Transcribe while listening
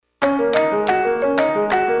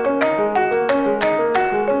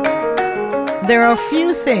There are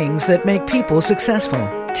few things that make people successful.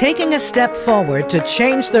 Taking a step forward to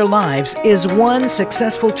change their lives is one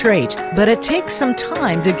successful trait, but it takes some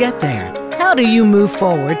time to get there. How do you move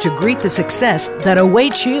forward to greet the success that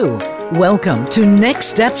awaits you? Welcome to Next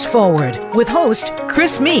Steps Forward with host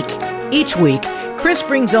Chris Meek. Each week, Chris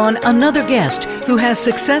brings on another guest who has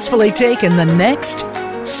successfully taken the next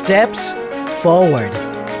steps forward.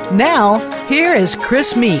 Now, here is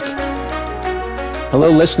Chris Meek. Hello,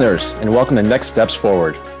 listeners, and welcome to Next Steps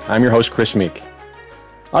Forward. I'm your host, Chris Meek.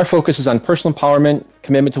 Our focus is on personal empowerment,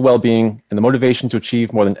 commitment to well-being, and the motivation to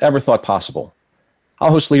achieve more than ever thought possible.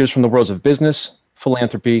 I'll host leaders from the worlds of business,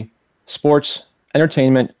 philanthropy, sports,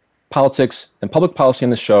 entertainment, politics, and public policy on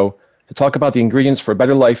the show to talk about the ingredients for a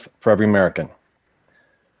better life for every American.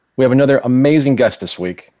 We have another amazing guest this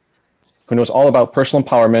week who knows all about personal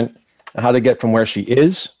empowerment and how to get from where she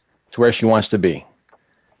is to where she wants to be.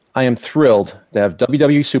 I am thrilled to have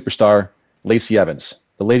WWE Superstar Lacey Evans,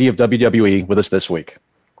 the lady of WWE, with us this week.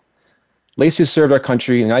 Lacey has served our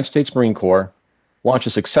country in the United States Marine Corps, launched a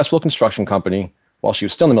successful construction company while she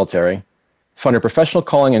was still in the military, found her professional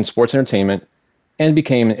calling in sports entertainment, and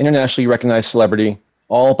became an internationally recognized celebrity,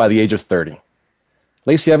 all by the age of 30.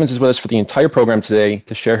 Lacey Evans is with us for the entire program today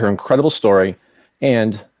to share her incredible story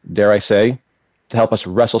and, dare I say, to help us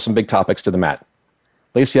wrestle some big topics to the mat.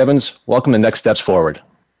 Lacey Evans, welcome to Next Steps Forward.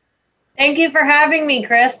 Thank you for having me,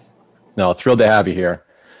 Chris. No, thrilled to have you here.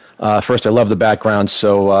 First, I love the background,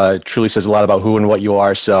 so it truly says a lot about who and what you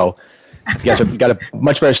are. So you got a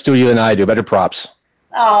much better studio than I do, better props.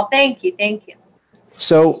 Oh, thank you. Thank you.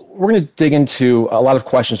 So we're going to dig into a lot of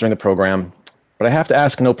questions during the program, but I have to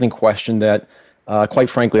ask an opening question that, quite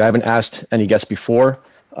frankly, I haven't asked any guests before,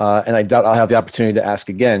 and I doubt I'll have the opportunity to ask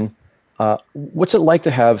again. What's it like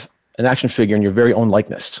to have an action figure in your very own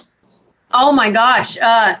likeness? Oh my gosh.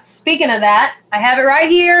 Speaking of that, I have it right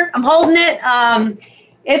here. I'm holding it.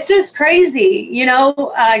 It's just crazy,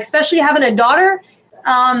 especially having a daughter,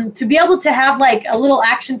 to be able to have like a little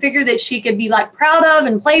action figure that she could be like proud of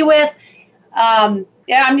and play with. I'm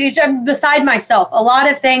beside myself. A lot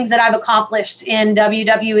of things that I've accomplished in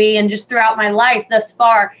WWE and just throughout my life thus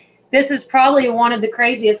far. This is probably one of the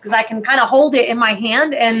craziest because I can kind of hold it in my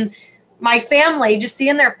hand, and my family, just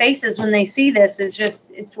seeing their faces when they see this is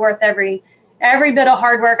just, it's worth every bit of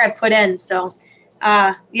hard work I've put in. So,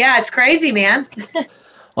 it's crazy, man.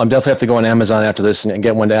 Well, I'm definitely have to go on Amazon after this and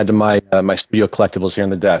get one to add to my my studio collectibles here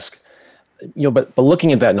on the desk. But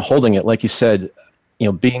looking at that and holding it, like you said,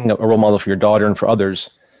 being a role model for your daughter and for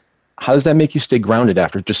others, how does that make you stay grounded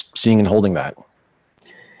after just seeing and holding that?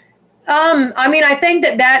 I think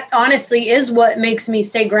that honestly is what makes me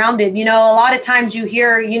stay grounded. A lot of times you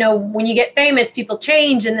hear, when you get famous, people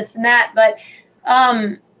change and this and that. But,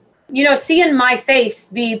 seeing my face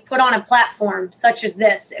be put on a platform such as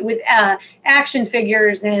this with action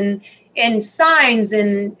figures and signs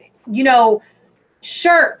and,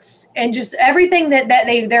 shirts and just everything that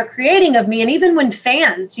they're creating of me. And even when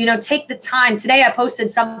fans, take the time. Today I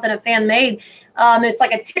posted something a fan made. It's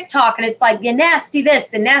like a TikTok, and it's like, you nasty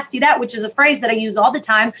this and nasty that, which is a phrase that I use all the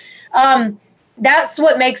time. That's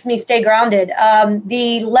what makes me stay grounded.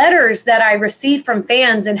 The letters that I receive from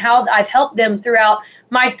fans and how I've helped them throughout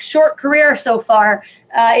my short career so far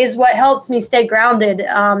is what helps me stay grounded.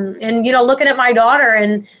 And looking at my daughter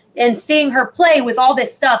and seeing her play with all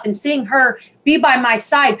this stuff and seeing her be by my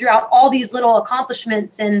side throughout all these little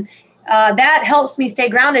accomplishments. And that helps me stay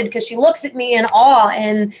grounded because she looks at me in awe,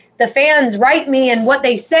 and the fans write me, and what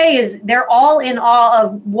they say is they're all in awe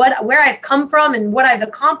of where I've come from and what I've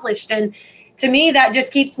accomplished. And to me, that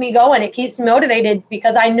just keeps me going. It keeps me motivated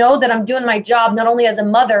because I know that I'm doing my job not only as a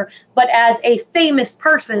mother, but as a famous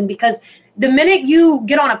person, because the minute you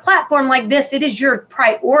get on a platform like this, it is your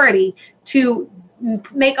priority to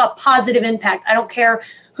make a positive impact. I don't care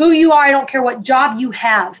who you are. I don't care what job you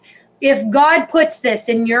have. If God puts this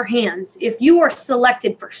in your hands, if you are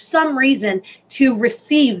selected for some reason to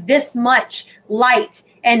receive this much light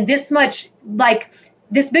and this much, like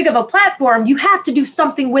this big of a platform, you have to do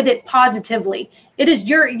something with it positively. It's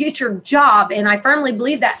your job. And I firmly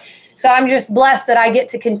believe that. So I'm just blessed that I get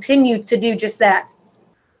to continue to do just that.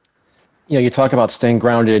 You talk about staying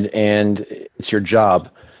grounded and it's your job.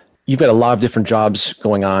 You've got a lot of different jobs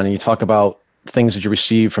going on, and you talk about things that you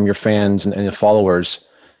receive from your fans and the followers.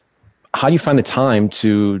 How do you find the time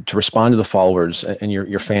to respond to the followers and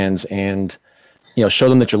your fans and, show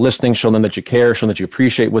them that you're listening, show them that you care, show them that you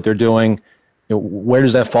appreciate what they're doing? Where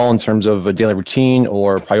does that fall in terms of a daily routine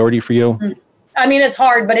or priority for you? It's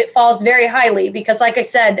hard, but it falls very highly because, like I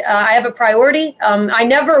said, I have a priority. I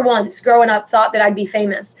never once growing up thought that I'd be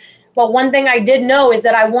famous. But one thing I did know is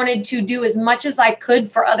that I wanted to do as much as I could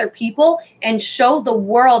for other people and show the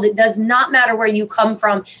world it does not matter where you come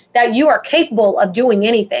from, that you are capable of doing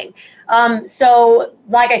anything. So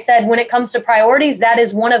like I said, when it comes to priorities, that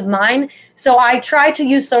is one of mine. So I try to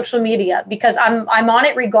use social media because I'm on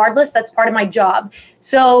it regardless. That's part of my job.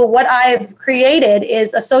 So what I've created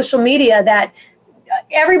is a social media that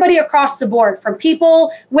everybody across the board, from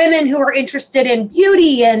people, women who are interested in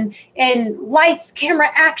beauty and lights, camera,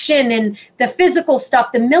 action, and the physical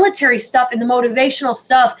stuff, the military stuff, and the motivational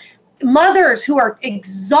stuff, mothers who are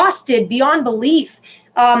exhausted beyond belief,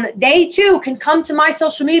 they too can come to my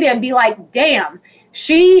social media and be like, damn,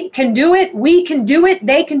 she can do it. We can do it.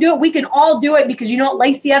 They can do it. We can all do it because you know what?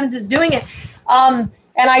 Lacey Evans is doing it.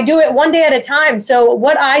 And I do it one day at a time. So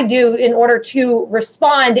what I do in order to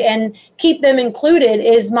respond and keep them included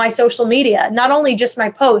is my social media, not only just my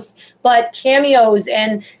posts, but cameos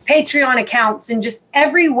and Patreon accounts and just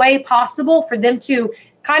every way possible for them to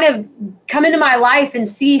kind of come into my life and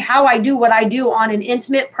see how I do what I do on an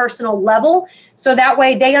intimate, personal level. So that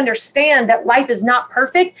way they understand that life is not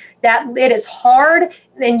perfect, that it is hard,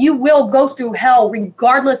 and you will go through hell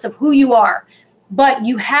regardless of who you are. But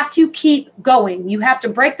you have to keep going. You have to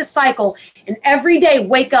break the cycle and every day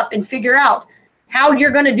wake up and figure out how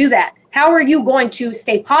you're going to do that. How are you going to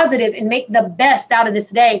stay positive and make the best out of this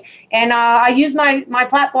day? And I use my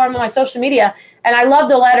platform on my social media, and I love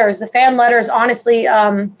the letters. The fan letters, honestly,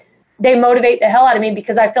 they motivate the hell out of me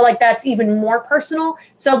because I feel like that's even more personal.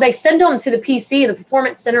 So they send them to the PC, the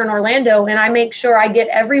Performance Center in Orlando, and I make sure I get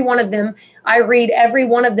every one of them. I read every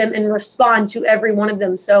one of them and respond to every one of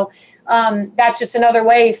them. So that's just another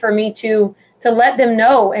way for me to let them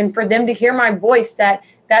know and for them to hear my voice that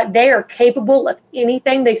they are capable of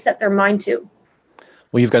anything they set their mind to.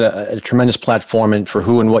 Well, you've got a tremendous platform and for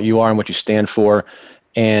who and what you are and what you stand for.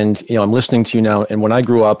 And, you know, I'm listening to you now. And when I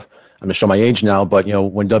grew up, I'm going to show my age now, but, you know,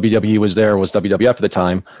 when WWE was there, was WWF at the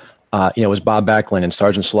time, you know, it was Bob Backlund and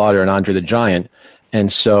Sergeant Slaughter and Andre the Giant.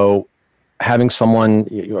 And so having someone,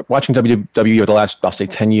 watching WWE over the last, I'll say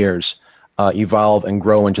 10 years, evolve and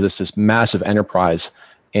grow into this massive enterprise.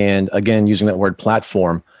 And again, using that word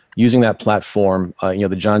platform, using that platform, you know,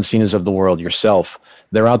 the John Cena's of the world, yourself,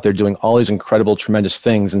 they're out there doing all these incredible, tremendous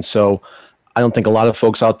things. And so I don't think a lot of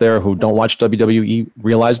folks out there who don't watch WWE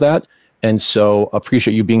realize that. And so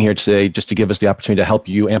appreciate you being here today just to give us the opportunity to help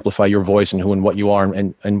you amplify your voice and who and what you are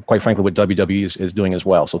and quite frankly, what WWE is doing as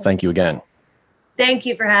well. So thank you again. Thank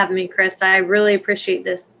you for having me, Chris. I really appreciate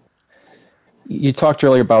this. You talked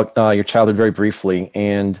earlier about your childhood very briefly,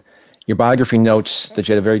 and your biography notes that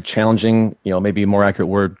you had a very challenging, you know, maybe a more accurate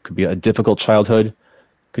word could be a difficult childhood.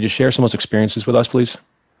 Could you share some of those experiences with us, please?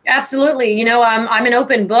 Absolutely. You know, I'm an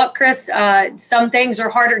open book, Chris. Some things are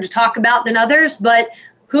harder to talk about than others, but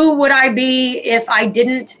who would I be if I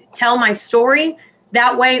didn't tell my story?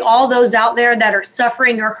 That way, all those out there that are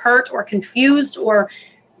suffering or hurt or confused or,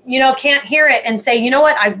 you know, can't hear it and say, you know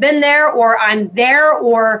what, I've been there or I'm there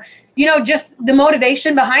or, you know, just the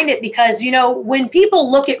motivation behind it. Because, you know, when people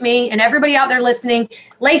look at me and everybody out there listening,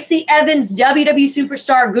 Lacey Evans, WWE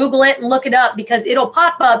Superstar, Google it and look it up because it'll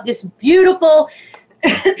pop up this beautiful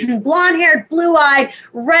blonde-haired, blue-eyed,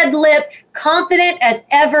 red lip, confident as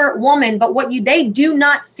ever woman. But what they do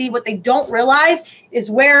not see, what they don't realize is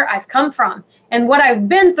where I've come from and what I've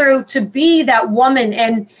been through to be that woman.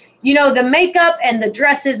 And, you know, the makeup and the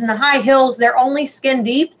dresses and the high heels, they're only skin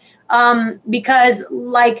deep. Because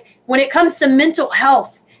like when it comes to mental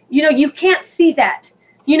health, you know, you can't see that.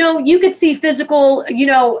 You know, you could see physical, you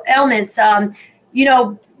know, ailments, you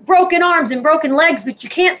know, broken arms and broken legs, but you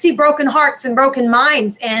can't see broken hearts and broken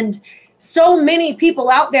minds. And so many people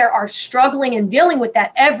out there are struggling and dealing with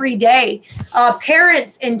that every day,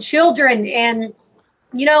 parents and children. And,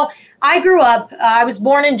 you know, I grew up, I was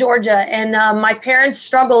born in Georgia, and my parents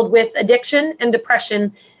struggled with addiction and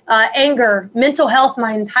depression, anger, mental health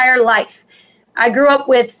my entire life. I grew up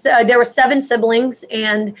with, there were 7 siblings,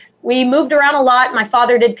 and we moved around a lot. My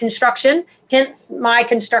father did construction, hence my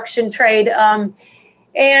construction trade.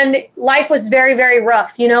 And life was very, very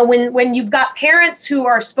rough. You know, when you've got parents who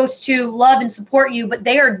are supposed to love and support you, but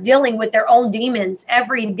they are dealing with their own demons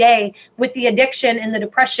every day with the addiction and the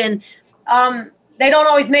depression, they don't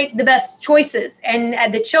always make the best choices.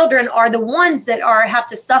 And the children are the ones that have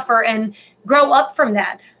to suffer and grow up from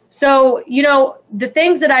that. So, you know, the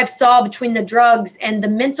things that I've saw between the drugs and the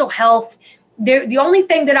mental health, the only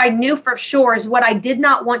thing that I knew for sure is what I did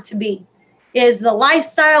not want to be, is the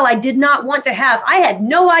lifestyle I did not want to have. I had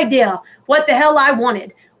no idea what the hell I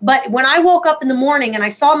wanted. But when I woke up in the morning and I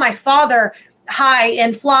saw my father high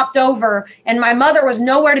and flopped over and my mother was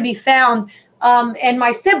nowhere to be found, And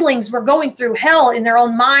my siblings were going through hell in their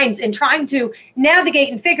own minds and trying to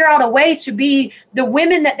navigate and figure out a way to be the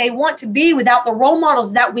women that they want to be without the role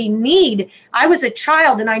models that we need. I was a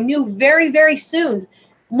child, and I knew very, very soon,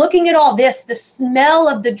 looking at all this, the smell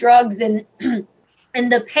of the drugs and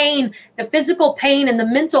and the pain, the physical pain and the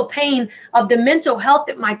mental pain of the mental health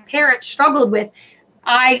that my parents struggled with.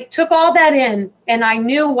 I took all that in, and I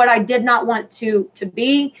knew what I did not want to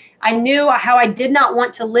be. I knew how I did not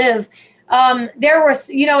want to live. There was,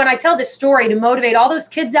 and I tell this story to motivate all those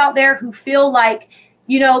kids out there who feel like,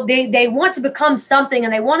 they want to become something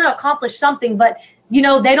and they want to accomplish something, but they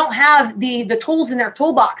don't have the tools in their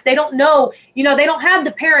toolbox. They don't know, they don't have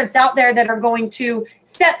the parents out there that are going to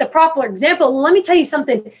set the proper example. Let me tell you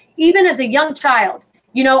something. Even as a young child,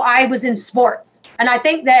 I was in sports. And I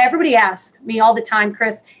think that everybody asks me all the time,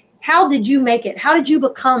 Chris, how did you make it? How did you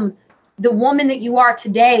become the woman that you are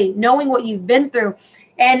today, knowing what you've been through?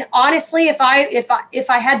 And honestly, if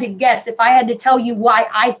I had to guess, if I had to tell you why,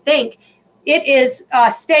 I think it is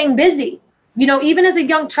staying busy. Even as a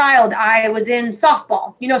young child, I was in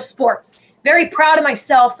softball, sports, very proud of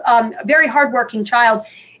myself, very hardworking child.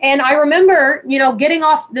 And I remember, getting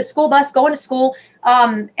off the school bus, going to school,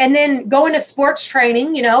 and then going to sports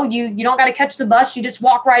training. You don't got to catch the bus. You just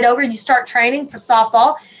walk right over and you start training for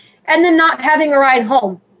softball, and then not having a ride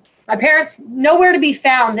home. My parents nowhere to be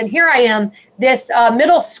found. And here I am, this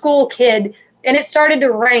middle school kid, and it started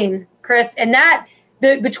to rain, Chris. And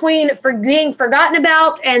between being forgotten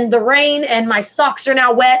about and the rain, and my socks are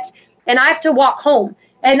now wet, and I have to walk home.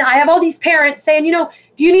 And I have all these parents saying,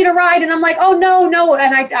 do you need a ride? And I'm like, oh, no.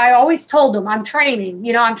 And I always told them I'm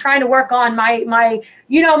training, I'm trying to work on my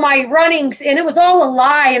runnings. And it was all a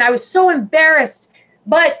lie. And I was so embarrassed.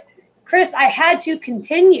 But Chris, I had to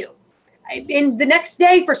continue in the next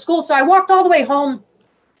day for school. So I walked all the way home,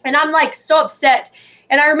 and I'm like so upset.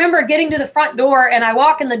 And I remember getting to the front door, and I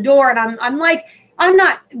walk in the door, and I'm like,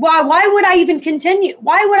 why would I even continue?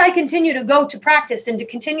 Why would I continue to go to practice and to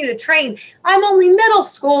continue to train? I'm only middle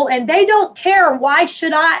school, and they don't care. Why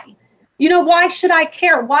should I? Why should I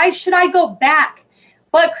care? Why should I go back?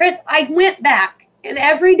 But Chris, I went back, and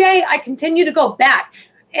every day I continue to go back.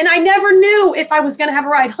 And I never knew if I was going to have a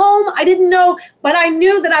ride home. I didn't know, but I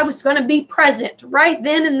knew that I was going to be present right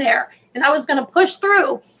then and there, and I was going to push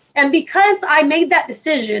through. And because I made that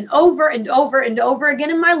decision over and over and over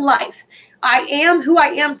again in my life, I am who I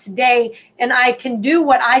am today, and I can do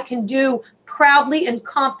what I can do proudly and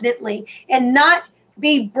confidently and not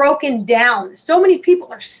be broken down. So many people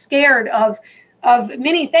are scared of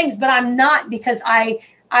many things, but I'm not, because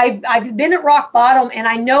I've been at rock bottom, and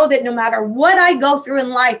I know that no matter what I go through in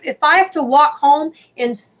life, if I have to walk home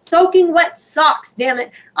in soaking wet socks, damn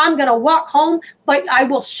it, I'm going to walk home, but I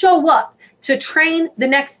will show up to train the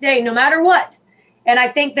next day no matter what. And I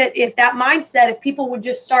think that if that mindset, if people would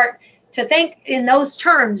just start to think in those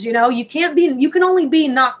terms, you can only be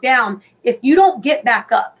knocked down if you don't get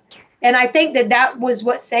back up. And I think that was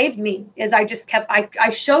what saved me, is I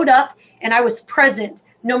showed up, and I was present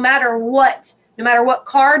no matter what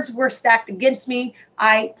cards were stacked against me.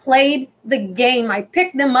 I played the game. I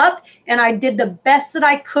picked them up, and I did the best that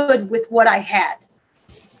I could with what I had.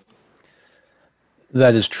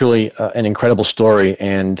 That is truly an incredible story.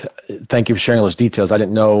 And thank you for sharing those details. I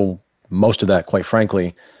didn't know most of that, quite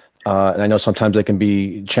frankly. And I know sometimes it can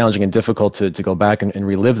be challenging and difficult to go back and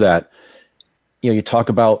relive that. You talk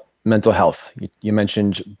about mental health. You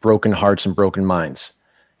mentioned broken hearts and broken minds.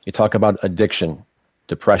 You talk about addiction,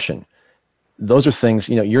 depression. Those are things,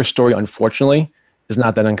 your story, unfortunately, is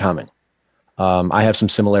not that uncommon. I have some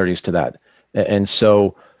similarities to that. And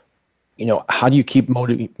so, how do you keep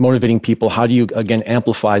motivating people? How do you, again,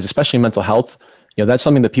 amplify, especially mental health? That's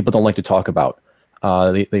something that people don't like to talk about.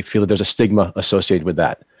 They feel that there's a stigma associated with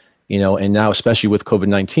that. And now, especially with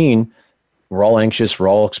COVID-19, we're all anxious. We're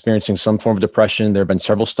all experiencing some form of depression. There have been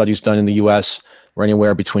several studies done in the U.S. where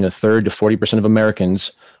anywhere between 1/3 to 40% of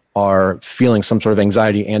Americans are feeling some sort of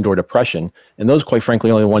anxiety and or depression. And those, quite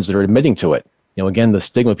frankly, are only the ones that are admitting to it. Again, the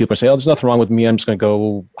stigma, people say, oh, there's nothing wrong with me. I'm just going to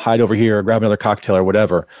go hide over here or grab another cocktail or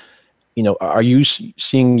whatever. Are you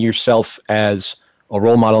seeing yourself as a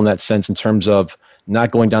role model in that sense, in terms of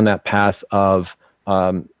not going down that path of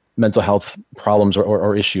mental health problems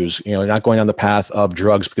or issues, not going down the path of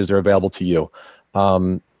drugs because they're available to you,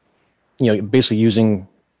 basically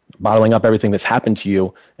bottling up everything that's happened to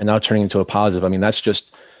you and now turning into a positive? I mean, that's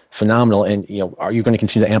just phenomenal. And, are you going to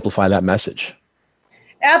continue to amplify that message?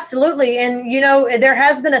 Absolutely. And, there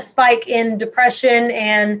has been a spike in depression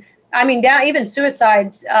and even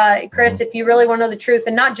suicides, Chris, if you really want to know the truth,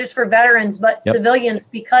 and not just for veterans, but civilians,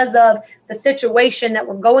 because of the situation that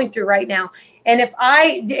we're going through right now.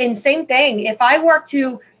 And same thing, if I were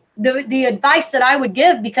to, the advice that I would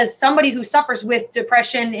give, because somebody who suffers with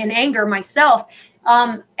depression and anger myself,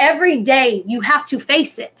 every day you have to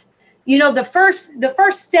face it. You know, the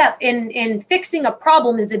first step in fixing a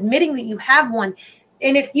problem is admitting that you have one.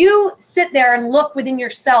 And if you sit there and look within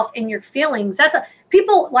yourself and your feelings,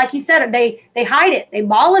 people, like you said, they hide it, they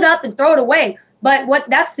ball it up and throw it away. But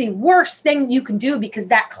that's the worst thing you can do, because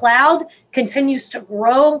that cloud continues to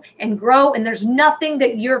grow and grow, and there's nothing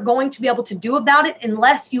that you're going to be able to do about it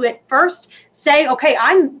unless you at first say, okay,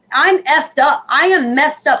 I'm effed up, I am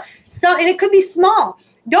messed up. So, and it could be small.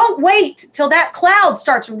 Don't wait till that cloud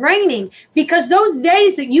starts raining, because those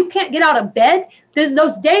days that you can't get out of bed, there's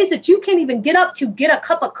those days that you can't even get up to get a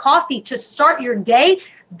cup of coffee to start your day.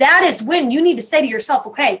 That is when you need to say to yourself,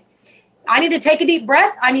 okay, I need to take a deep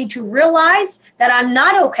breath. I need to realize that I'm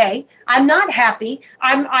not okay. I'm not happy.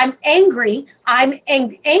 I'm angry. I'm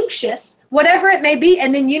anxious, whatever it may be.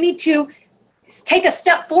 And then you need to take a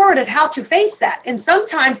step forward of how to face that. And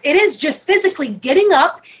sometimes it is just physically getting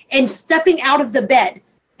up and stepping out of the bed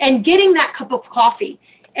and getting that cup of coffee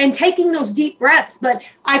and taking those deep breaths. But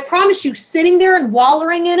I promise you, sitting there and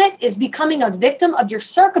wallowing in it is becoming a victim of your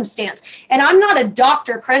circumstance. And I'm not a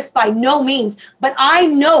doctor, Chris, by no means, but I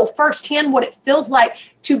know firsthand what it feels like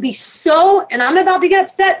to be so, and I'm about to get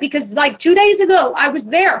upset because like 2 days ago, I was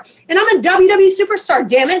there and I'm a WWE superstar,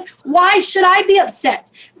 damn it. Why should I be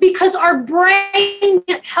upset? Because our brain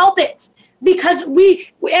can't help it. Because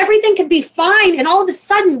everything can be fine, and all of a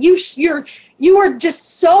sudden you are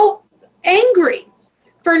just so angry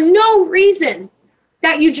for no reason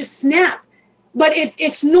that you just snap. But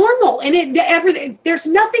it's normal, and there's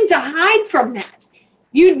nothing to hide from that.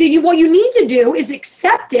 What you need to do is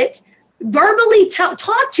accept it, verbally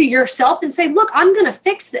talk to yourself and say, look, I'm going to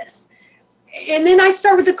fix this. And then I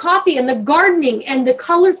start with the coffee and the gardening and the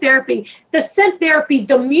color therapy, the scent therapy,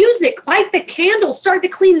 the music, light the candles, start to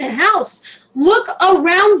clean the house. Look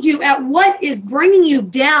around you at what is bringing you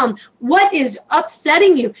down, what is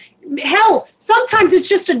upsetting you. Hell, sometimes it's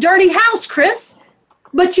just a dirty house, Chris.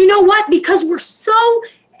 But you know what? Because we're so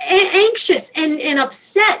anxious and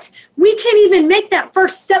upset, we can't even make that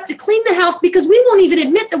first step to clean the house because we won't even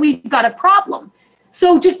admit that we've got a problem.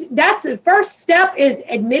 So that's the first step, is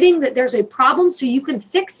admitting that there's a problem so you can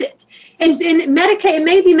fix it. And it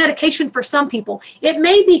may be medication for some people. It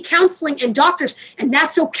may be counseling and doctors, and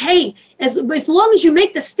that's okay. As long as you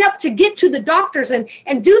make the step to get to the doctors and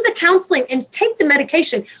do the counseling and take the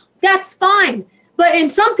medication, that's fine. But in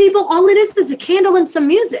some people, all it is a candle and some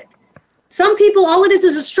music. Some people, all it is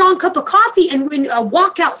a strong cup of coffee and a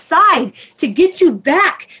walk outside to get you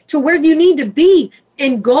back to where you need to be.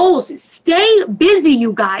 And goals. Stay busy,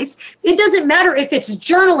 you guys. It doesn't matter if it's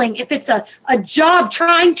journaling, if it's a job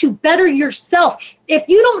trying to better yourself. If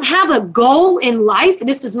you don't have a goal in life,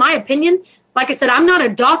 this is my opinion. Like I said, I'm not a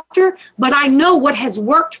doctor, but I know what has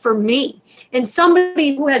worked for me. And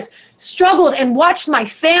somebody who has struggled and watched my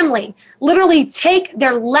family literally take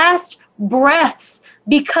their last breaths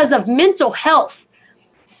because of mental health.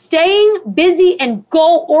 Staying busy and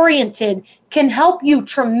goal-oriented can help you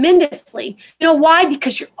tremendously. You know why?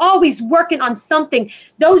 Because you're always working on something.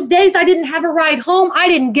 Those days I didn't have a ride home, I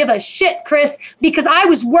didn't give a shit, Chris, because I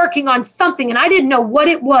was working on something and I didn't know what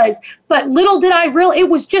it was. But little did I realize, it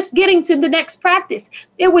was just getting to the next practice.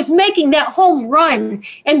 It was making that home run.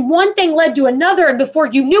 And one thing led to another. And before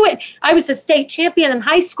you knew it, I was a state champion in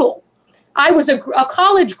high school. I was a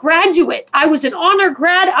college graduate. I was an honor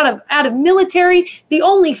grad out of military, the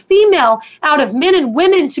only female out of men and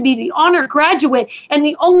women to be the honor graduate, and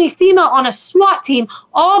the only female on a SWAT team,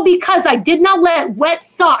 all because I did not let wet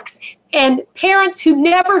socks and parents who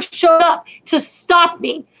never showed up to stop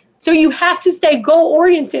me. So you have to stay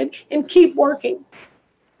goal-oriented and keep working.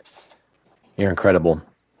 You're incredible.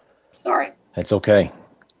 Sorry. It's okay.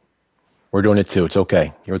 We're doing it too. It's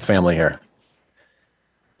okay. You're with family here.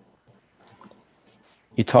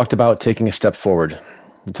 You talked about taking a step forward.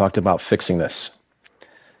 You talked about fixing this.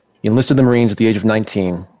 You enlisted the Marines at the age of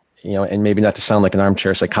 19, and maybe not to sound like an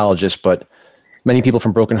armchair psychologist, but many people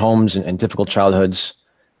from broken homes and difficult childhoods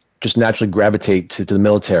just naturally gravitate to the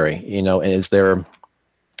military, and is there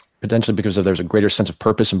potentially because there's a greater sense of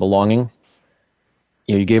purpose and belonging?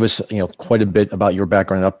 You gave us, quite a bit about your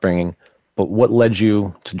background and upbringing, but what led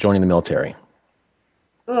you to joining the military?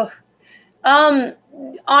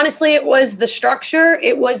 Honestly, it was the structure.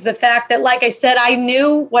 It was the fact that, like I said, I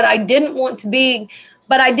knew what I didn't want to be,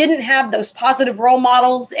 but I didn't have those positive role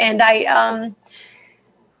models. And I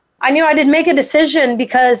knew I didn't make a decision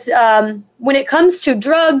because when it comes to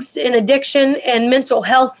drugs and addiction and mental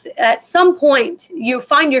health, at some point you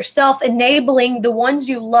find yourself enabling the ones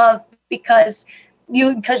you love because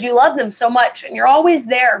you love them so much and you're always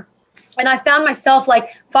there. And I found myself like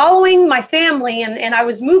following my family, and I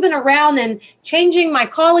was moving around and changing my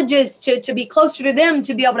colleges to be closer to them,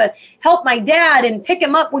 to be able to help my dad and pick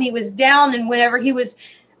him up when he was down and whenever he was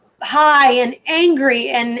high and angry.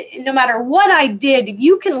 And no matter what I did,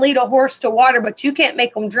 you can lead a horse to water, but you can't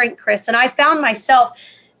make them drink, Chris. And I found myself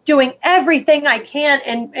doing everything I can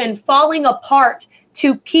and falling apart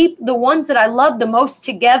to keep the ones that I love the most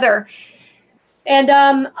together. And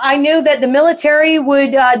I knew that the military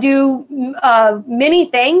would do many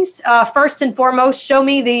things. First and foremost, show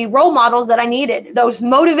me the role models that I needed, those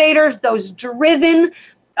motivators, those driven,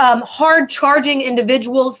 hard-charging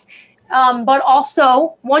individuals. But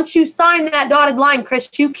also, once you sign that dotted line, Chris,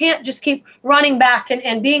 you can't just keep running back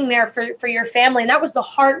and being there for your family. And that was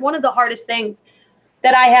one of the hardest things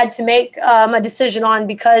that I had to make a decision on,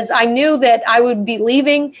 because I knew that I would be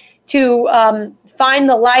leaving to find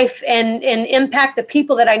the life and impact the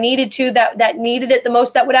people that I needed to, that needed it the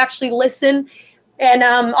most, that would actually listen. And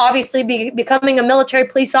obviously becoming a military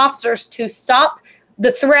police officer to stop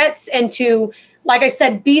the threats and to, like I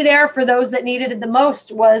said, be there for those that needed it the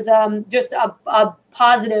most was just a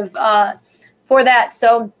positive for that.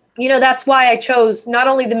 So, that's why I chose not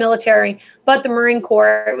only the military, but the Marine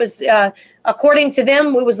Corps. It was, according to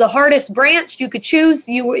them, it was the hardest branch you could choose.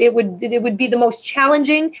 It would be the most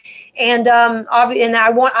challenging. And I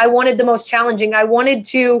wanted the most challenging. I wanted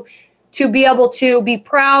to be able to be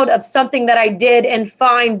proud of something that I did and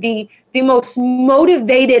find the most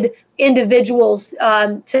motivated individuals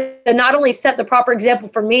to not only set the proper example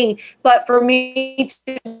for me, but for me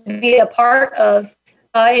to be a part of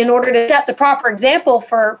in order to set the proper example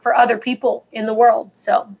for other people in the world.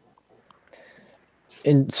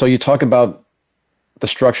 And so you talk about the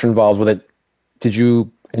structure involved with it. Did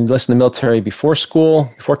you enlist in the military before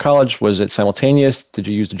school, before college? Was it simultaneous? Did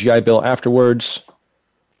you use the GI Bill afterwards?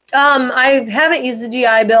 I haven't used the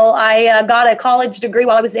GI Bill. I got a college degree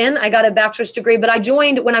while I was in. I got a bachelor's degree, but I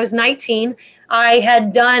joined when I was 19. I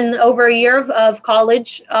had done over a year of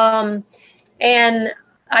college, and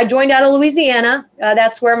I joined out of Louisiana.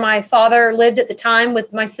 That's where my father lived at the time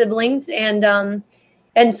with my siblings.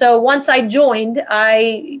 And so once I joined,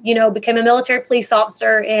 I, became a military police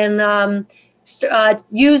officer and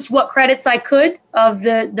used what credits I could of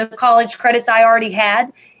the college credits I already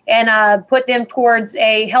had, and put them towards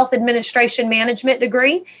a health administration management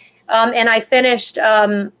degree. And I finished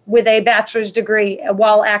with a bachelor's degree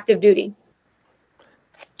while active duty.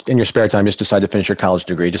 In your spare time, just decide to finish your college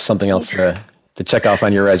degree, just something else to check off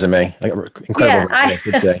on your resume. Incredible resume, I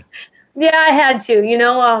should say. Yeah, I had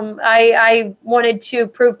to. I wanted to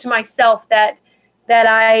prove to myself that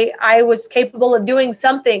I was capable of doing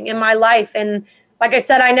something in my life. And like I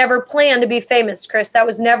said, I never planned to be famous, Chris. That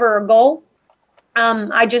was never a goal.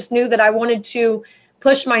 I just knew that I wanted to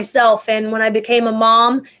push myself. And when I became a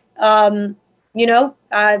mom,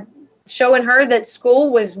 showing her that school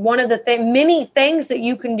was one of the many things that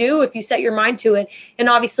you can do if you set your mind to it. And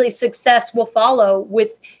obviously success will follow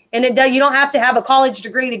you don't have to have a college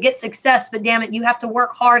degree to get success, but damn it, you have to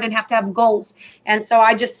work hard and have to have goals. And so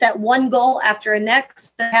I just set one goal after the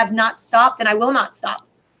next and have not stopped, and I will not stop.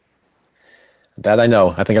 That I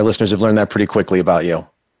know. I think our listeners have learned that pretty quickly about you.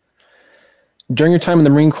 During your time in the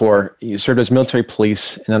Marine Corps, you served as military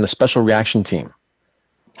police and on the special reaction team.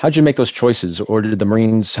 How did you make those choices, or did the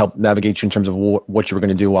Marines help navigate you in terms of what you were going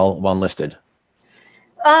to do while enlisted?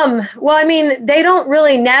 Well, I mean, they don't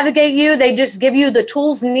really navigate you. They just give you the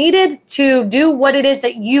tools needed to do what it is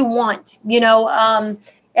that you want, and I'm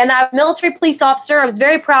a military police officer. I was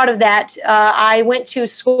very proud of that. I went to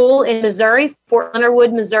school in Missouri, Fort Leonard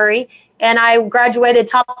Wood, Missouri, and I graduated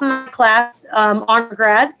top of my class, honor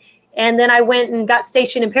grad. And then I went and got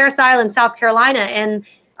stationed in Parris Island, South Carolina. And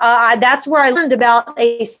that's where I learned about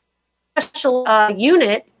a special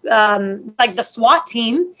unit, like the SWAT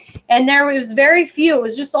team. And there was very few. It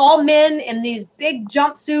was just all men in these big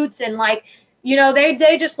jumpsuits. And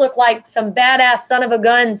they just look like some badass son of a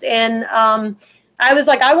guns. And I was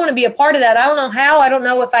like, I want to be a part of that. I don't know how. I don't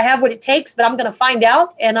know if I have what it takes, but I'm going to find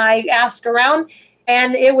out. And I asked around.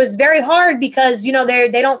 And it was very hard because,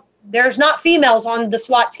 there's not females on the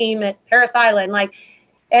SWAT team at Parris Island.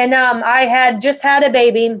 I had just had a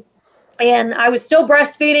baby and I was still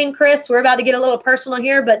breastfeeding, Chris. We're about to get a little personal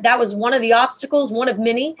here, but that was one of the obstacles, one of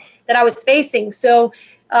many that I was facing. So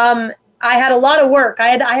I had a lot of work. I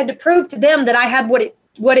had to prove to them that I had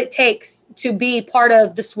what it takes to be part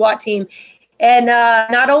of the SWAT team. And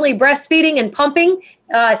not only breastfeeding and pumping,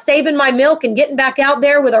 saving my milk and getting back out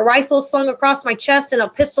there with a rifle slung across my chest and a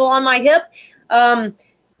pistol on my hip.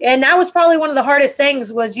 And that was probably one of the hardest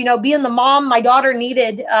things was, being the mom my daughter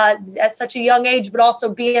needed at such a young age, but also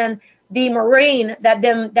being the Marine that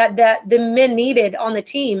the men needed on the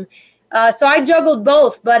team. So I juggled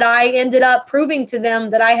both, but I ended up proving to them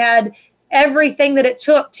that I had everything that it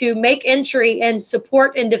took to make entry and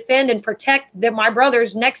support and defend and protect my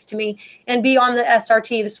brothers next to me and be on the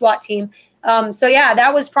SRT, the SWAT team. So yeah,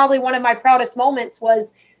 that was probably one of my proudest moments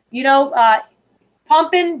was,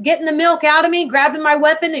 pumping, getting the milk out of me, grabbing my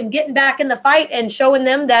weapon and getting back in the fight and showing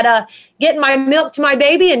them that getting my milk to my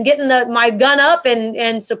baby and getting my gun up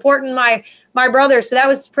and supporting my brothers. So that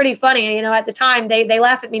was pretty funny. At the time they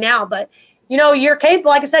laugh at me now, but you're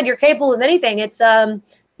capable, like I said, you're capable of anything. It's,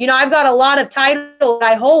 I've got a lot of titles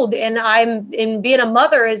I hold and in being a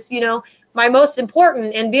mother is, my most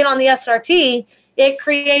important, and being on the SRT, it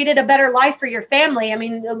created a better life for your family. I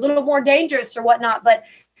mean, a little more dangerous or whatnot, but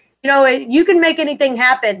you can make anything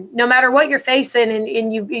happen no matter what you're facing.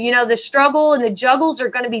 And the struggle and the juggles are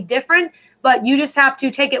going to be different, but you just have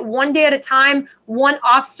to take it one day at a time, one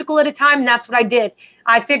obstacle at a time. And that's what I did.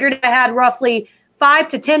 I figured I had roughly 5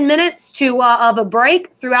 to 10 minutes of a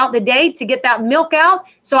break throughout the day to get that milk out.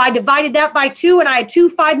 So I divided that by 2 and I had 2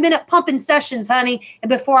 5-minute pumping sessions, honey. And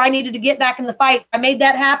before I needed to get back in the fight, I made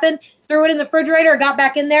that happen, threw it in the refrigerator, got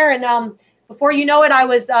back in there. And before you know it, I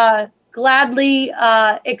was, gladly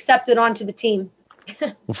accepted onto the team.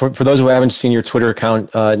 Well, for those who haven't seen your Twitter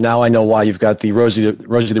account, now I know why you've got the Rosie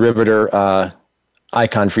the Riveter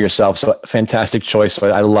icon for yourself. So fantastic choice.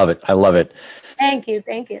 So I love it. I love it. Thank you.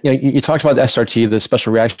 You talked about the SRT, the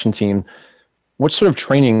Special Reaction Team. What sort of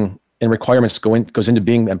training and requirements goes into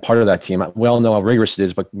being a part of that team? We all know how rigorous it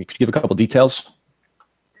is, but you could give a couple details.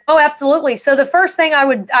 Oh, absolutely. So the first thing I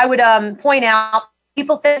would point out.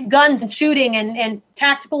 People think guns and shooting and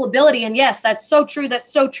tactical ability. And yes, that's so true. That's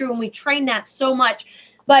so true. And we train that so much.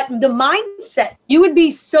 But the mindset, you would be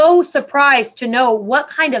so surprised to know what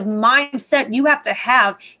kind of mindset you have to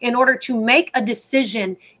have in order to make a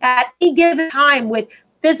decision at any given time with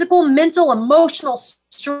physical, mental, emotional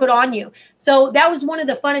stress on you. So that was one of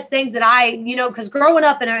the funnest things that because growing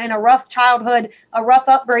up in a rough childhood, a rough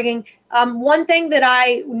upbringing, one thing that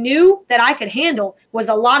I knew that I could handle was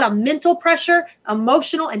a lot of mental pressure,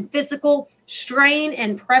 emotional and physical strain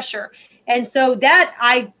and pressure. And so that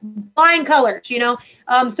flying colors,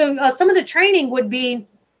 So some of the training would be,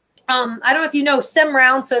 I don't know if you know sim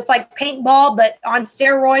rounds. So it's like paintball, but on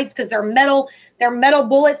steroids because they're metal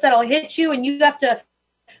bullets that'll hit you, and you have to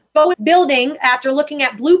go building after looking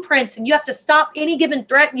at blueprints, and you have to stop any given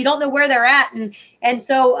threat and you don't know where they're at. And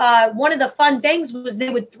so one of the fun things was they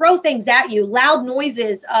would throw things at you, loud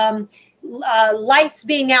noises, lights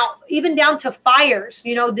being out, even down to fires,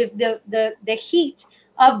 the heat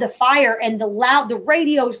of the fire and the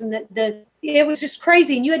radios and it was just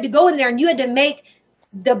crazy. And you had to go in there and you had to make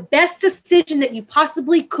the best decision that you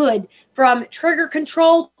possibly could, from trigger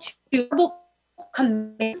control to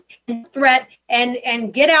commands and threat,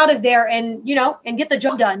 and get out of there and get the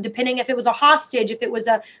job done, depending if it was a hostage, if it was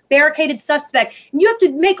a barricaded suspect. And you have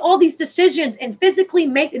to make all these decisions and physically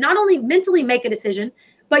not only mentally make a decision,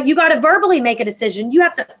 but you got to verbally make a decision. You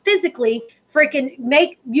have to physically freaking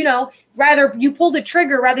make, rather you pull the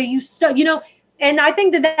trigger, rather you and I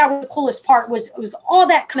think that was the coolest part was all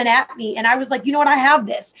that coming at me. And I was like, you know what, I have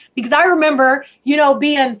this. Because I remember,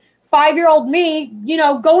 being 5-year-old me,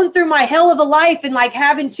 going through my hell of a life and like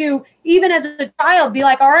having to, even as a child, be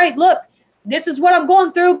like, all right, look, this is what I'm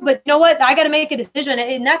going through, but you know what? I got to make a decision.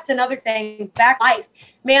 And that's another thing, back life,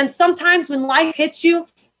 man. Sometimes when life hits you,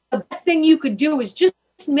 the best thing you could do is just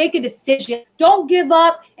make a decision. Don't give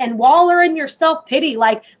up and waller in your self-pity.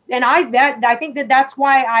 And I think that's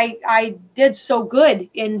why I did so good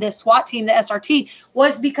in the SWAT team, the SRT,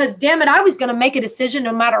 was because, damn it, I was going to make a decision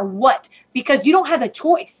no matter what, because you don't have a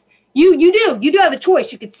choice. You do have a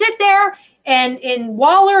choice. You could sit there and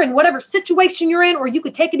waller in whatever situation you're in, or you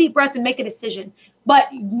could take a deep breath and make a decision,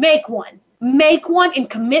 but make one and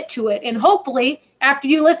commit to it. And hopefully after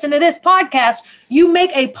you listen to this podcast, you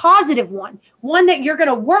make a positive one that you're going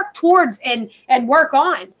to work towards and work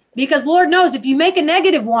on, because Lord knows if you make a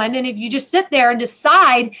negative one, and if you just sit there and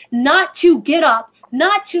decide not to get up,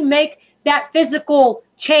 not to make that physical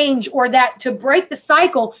change or that to break the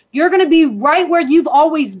cycle, you're going to be right where you've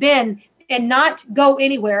always been and not go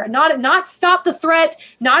anywhere, not stop the threat,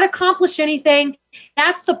 not accomplish anything.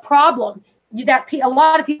 That's the problem that a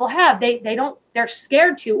lot of people have. They're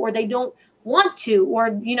scared to, or they don't want to,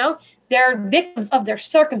 or, they're victims of their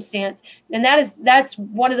circumstance. And that's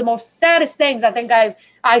one of the most saddest things I think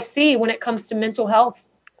I see when it comes to mental health.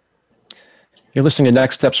 You're listening to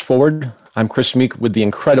Next Steps Forward. I'm Chris Meek with the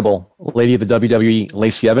incredible lady of the WWE,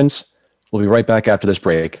 Lacey Evans. We'll be right back after this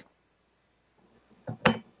break.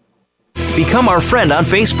 Become our friend on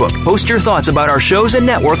Facebook. Post your thoughts about our shows and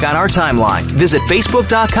network on our timeline. Visit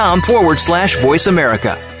facebook.com/Voice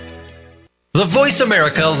America. The Voice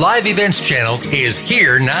America Live Events channel is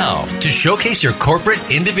here now to showcase your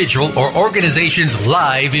corporate, individual, or organization's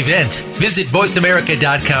live event. Visit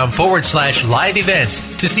voiceamerica.com/live events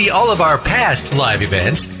to see all of our past live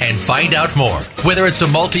events and find out more. Whether it's a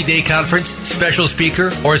multi-day conference, special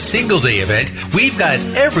speaker, or single-day event, we've got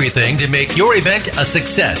everything to make your event a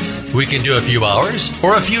success. We can do a few hours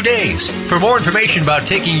or a few days. For more information about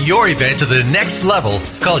taking your event to the next level,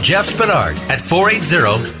 call Jeff Spinard at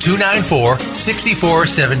 480-294-6417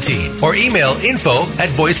 or email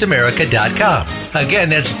info@voiceamerica.com. Again,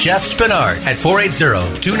 that's Jeff Spinard at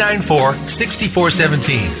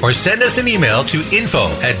 480-294-6417 or send us an email to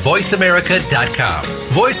info@voiceamerica.com.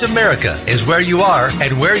 Voice America is where you are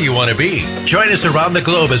and where you want to be. Join us around the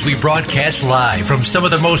globe as we broadcast live from some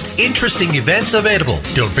of the most interesting events available.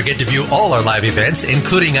 Don't forget to view all our live events,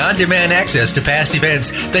 including on-demand access to past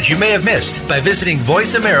events that you may have missed by visiting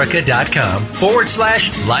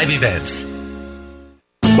voiceamerica.com/live events.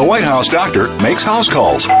 The White House doctor makes house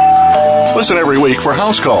calls. Listen every week for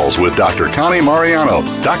House Calls with Dr. Connie Mariano.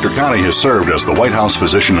 Dr. Connie has served as the White House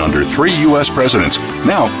physician under 3 U.S. presidents.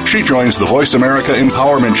 Now, she joins the Voice America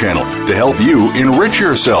Empowerment Channel to help you enrich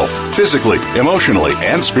yourself physically, emotionally,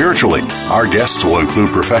 and spiritually. Our guests will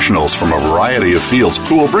include professionals from a variety of fields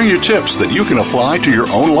who will bring you tips that you can apply to your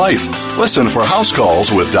own life. Listen for House Calls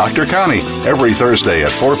with Dr. Connie every Thursday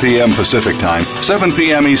at 4 p.m. Pacific Time, 7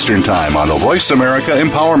 p.m. Eastern Time on the Voice America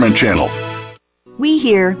Empowerment Channel. We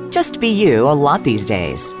hear just be you a lot these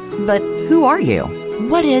days. But who are you?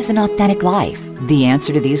 What is an authentic life? The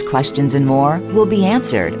answer to these questions and more will be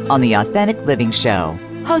answered on the Authentic Living Show,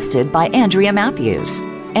 hosted by Andrea Matthews.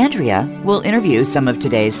 Andrea will interview some of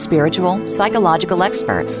today's spiritual, psychological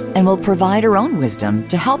experts and will provide her own wisdom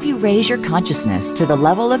to help you raise your consciousness to the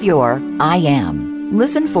level of your I Am.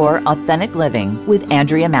 Listen for Authentic Living with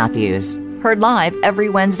Andrea Matthews. Heard live every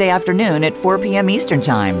Wednesday afternoon at 4 p.m. Eastern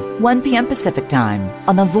Time, 1 p.m. Pacific Time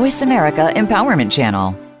on the Voice America Empowerment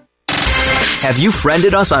Channel. Have you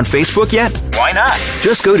friended us on Facebook yet? Why not?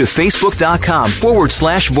 Just go to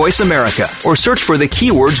facebook.com/Voice America or search for the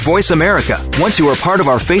keywords Voice America. Once you are part of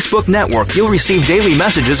our Facebook network, you'll receive daily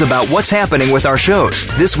messages about what's happening with our shows,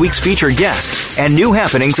 this week's featured guests, and new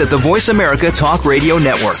happenings at the Voice America Talk Radio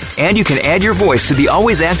Network. And you can add your voice to the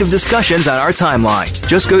always active discussions on our timeline.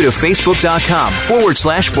 Just go to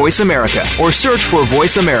facebook.com/Voice America or search for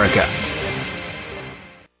Voice America.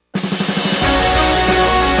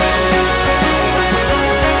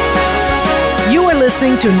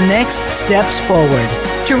 Listening to Next Steps Forward.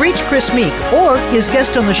 To reach Chris Meek or his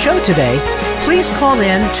guest on the show today, please call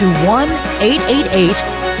in to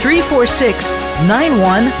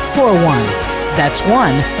 1-888-346-9141. That's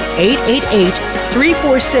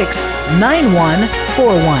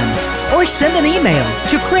 1-888-346-9141. Or send an email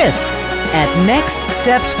to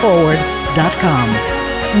chris@nextstepsforward.com.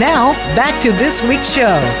 Now, back to this week's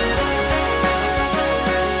show.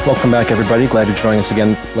 Welcome back, everybody. Glad you're joining us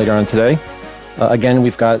again later on today. Again,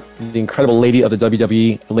 we've got the incredible lady of the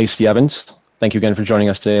WWE, Lacey Evans. Thank you again for joining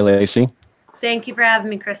us today, Lacey. Thank you for having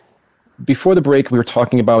me, Chris. Before the break, we were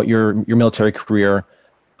talking about your military career,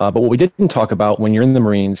 but what we didn't talk about when you're in the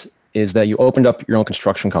Marines is that you opened up your own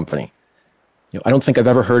construction company. I don't think I've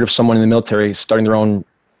ever heard of someone in the military starting their own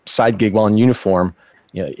side gig while in uniform.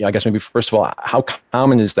 I guess maybe first of all, how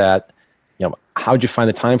common is that? How did you find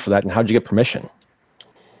the time for that, and how did you get permission?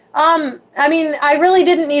 I really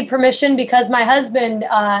didn't need permission because my husband,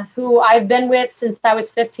 who I've been with since I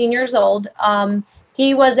was 15 years old,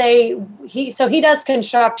 he does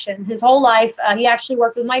construction his whole life. He actually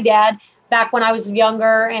worked with my dad back when I was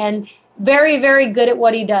younger and very, very good at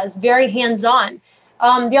what he does, very hands-on.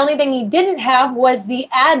 The only thing he didn't have was the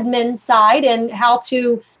admin side and how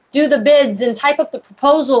to do the bids and type up the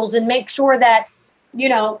proposals and make sure that,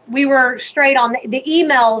 we were straight on the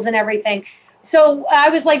emails and everything. So I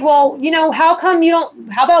was like, well, how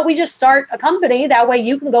about we just start a company? That way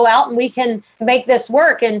you can go out and we can make this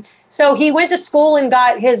work. And so he went to school and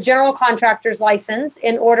got his general contractor's license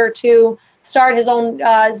in order to start his own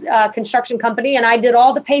construction company. And I did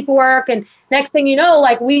all the paperwork. And next thing you know,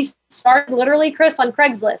 we started literally, Chris, on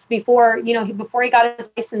Craigslist before he got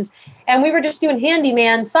his license. And we were just doing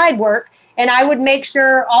handyman side work. And I would make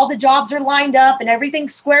sure all the jobs are lined up and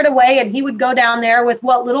everything's squared away. And he would go down there with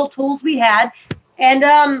what little tools we had.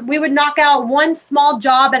 And we would knock out one small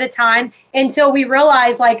job at a time until we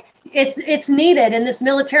realized it's needed in this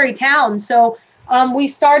military town. So we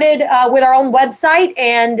started with our own website,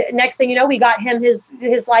 and next thing you know, we got him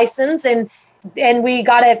his license, and we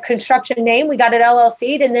got a construction name, we got it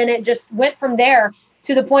LLC'd, and then it just went from there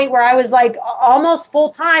to the point where I was like almost full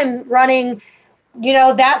time running,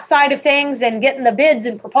 that side of things and getting the bids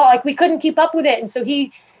and like we couldn't keep up with it. And so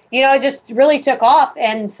he, it just really took off.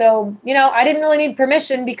 And so, I didn't really need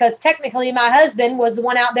permission because technically my husband was the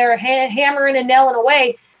one out there hammering and nailing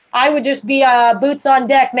away. I would just be boots on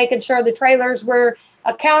deck, making sure the trailers were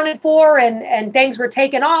accounted for and things were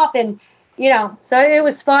taken off. And, so it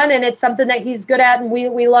was fun, and it's something that he's good at and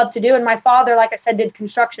we love to do. And my father, like I said, did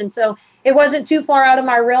construction. So it wasn't too far out of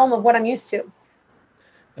my realm of what I'm used to.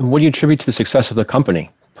 And what do you attribute to the success of the company?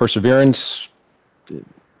 Perseverance?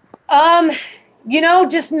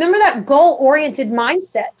 Just remember that goal-oriented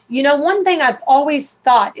mindset. One thing I've always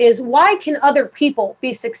thought is, why can other people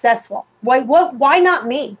be successful? Why not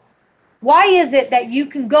me? Why is it that you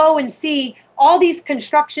can go and see all these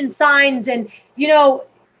construction signs and,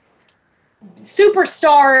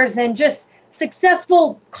 superstars and just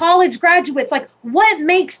successful college graduates? Like, what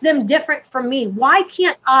makes them different from me? Why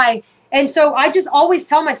can't I? And so I just always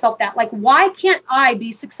tell myself that, like, why can't I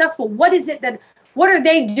be successful? What are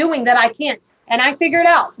they doing that I can't? And I figured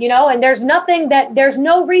out, and there's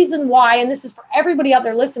no reason why, and this is for everybody out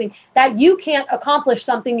there listening, that you can't accomplish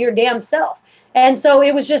something your damn self. And so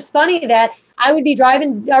it was just funny that I would be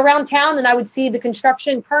driving around town and I would see the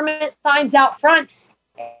construction permit signs out front.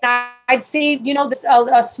 And I'd see,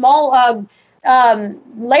 a small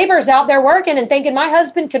laborers out there working and thinking my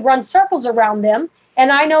husband could run circles around them.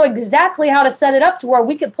 And I know exactly how to set it up to where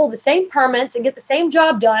we could pull the same permits and get the same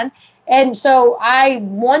job done. And so I,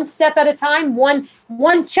 one step at a time, one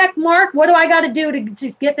check mark. What do I got to do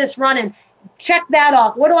to get this running? Check that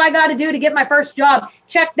off. What do I got to do to get my first job?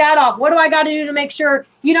 Check that off. What do I got to do to make sure,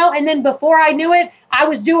 and then before I knew it, I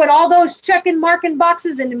was doing all those checking, marking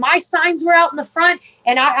boxes, and my signs were out in the front.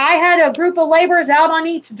 And I had a group of laborers out on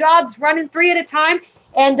each jobs running 3 at a time.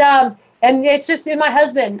 And it's just in my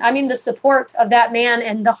husband. I mean, the support of that man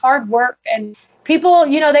and the hard work, and people,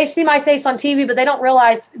 they see my face on TV, but they don't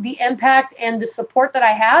realize the impact and the support that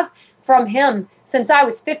I have from him since I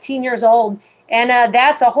was 15 years old. And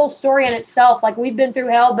that's a whole story in itself. Like, we've been through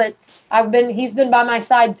hell, but he's been by my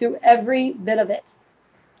side through every bit of it.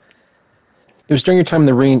 It was during your time in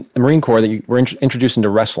the Marine Corps that you were introduced into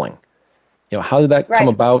wrestling. How did that come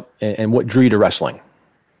about, and what drew you to wrestling?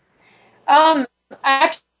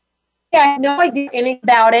 Actually, I had no idea anything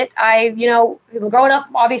about it. Growing up,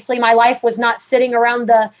 obviously my life was not sitting around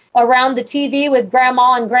the TV with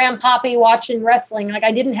grandma and grandpappy watching wrestling. Like,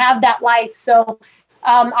 I didn't have that life. So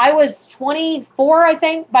I was 24, I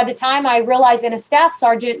think, by the time I realized, and a staff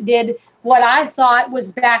sergeant did what I thought was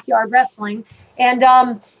backyard wrestling. And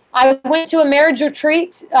I went to a marriage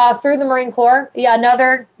retreat through the Marine Corps. Yeah,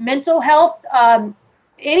 another mental health,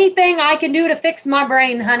 anything I can do to fix my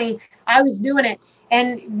brain, honey, I was doing it.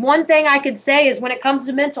 And one thing I could say is, when it comes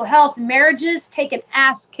to mental health, marriages take an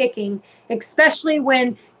ass kicking, especially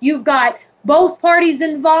when you've got both parties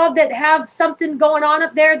involved that have something going on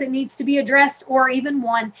up there that needs to be addressed, or even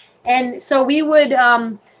one. And so we would,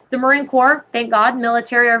 the Marine Corps, thank God,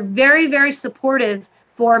 military, are very, very supportive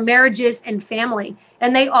for marriages and family.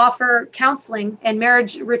 And they offer counseling and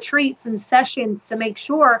marriage retreats and sessions to make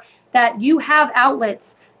sure that you have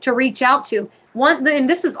outlets to reach out to. And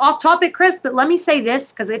this is off topic, Chris, but let me say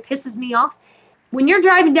this because it pisses me off. When you're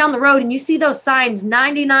driving down the road and you see those signs,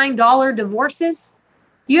 $99 divorces,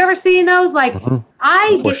 you ever seen those? Like,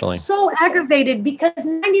 I get so aggravated because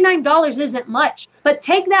 $99 isn't much, but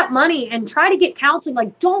take that money and try to get counseling.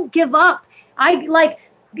 Like, don't give up.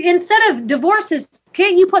 Instead of divorces,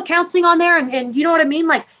 can't you put counseling on there and you know what I mean?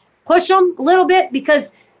 Like, push them a little bit,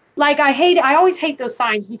 because like, I always hate those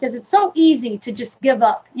signs because it's so easy to just give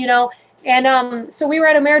up, And so we were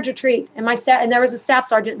at a marriage retreat, and and there was a staff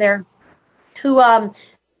sergeant there who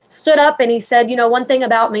stood up and he said, one thing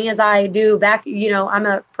about me is I'm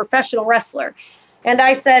a professional wrestler. And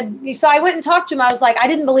I said, so I went and talked to him. I was like, I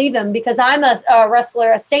didn't believe him because I'm a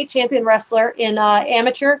wrestler, a state champion wrestler in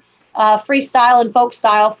amateur freestyle and folk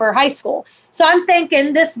style for high school. So I'm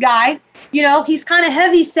thinking, this guy, he's kind of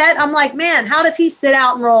heavy set. I'm like, man, how does he sit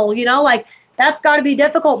out and roll? Like, that's got to be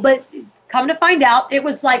difficult. But come to find out, it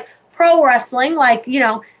was like pro wrestling, like,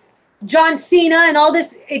 John Cena and all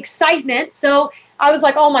this excitement. So I was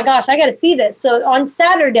like, oh my gosh, I got to see this. So on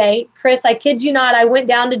Saturday, Chris, I kid you not, I went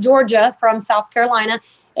down to Georgia from South Carolina,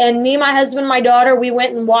 and me, my husband, my daughter, we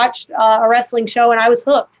went and watched a wrestling show, and I was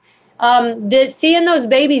hooked. Seeing those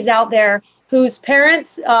babies out there whose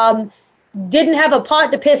parents didn't have a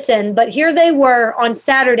pot to piss in, but here they were on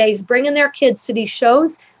Saturdays bringing their kids to these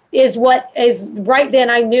shows. is what is right then.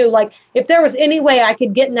 I knew, like, if there was any way I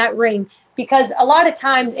could get in that ring, because a lot of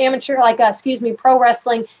times pro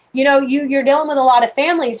wrestling, you're dealing with a lot of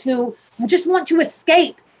families who just want to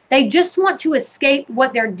escape. They just want to escape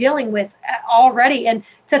what they're dealing with already. And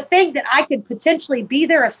to think that I could potentially be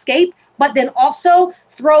their escape, but then also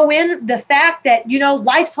throw in the fact that,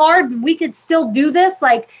 life's hard and we could still do this,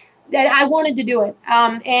 like, that I wanted to do it.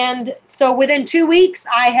 And so within 2 weeks,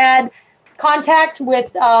 I had contact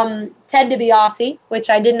with Ted DiBiase, which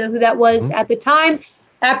I didn't know who that was at the time.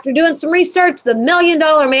 After doing some research, the $1 Million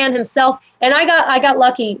Man himself, and I got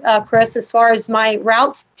lucky, Chris, as far as my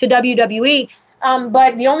route to WWE.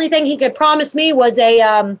 But the only thing he could promise me was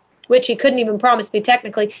which he couldn't even promise me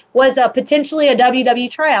technically, was potentially a WWE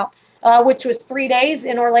tryout, which was 3 days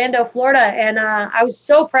in Orlando, Florida. And I was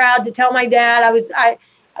so proud to tell my dad. I was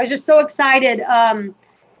just so excited.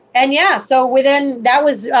 And yeah, so that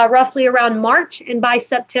was roughly around March, and by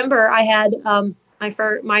September I had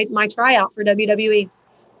my tryout for WWE.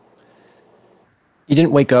 You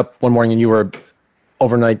didn't wake up one morning and you were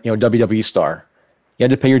overnight, WWE star. You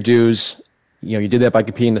had to pay your dues. You did that by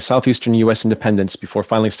competing in the Southeastern U.S. Independents before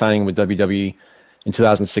finally signing with WWE in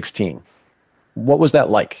 2016. What was that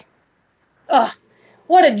like?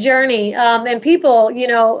 What a journey. And people,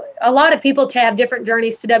 a lot of people have different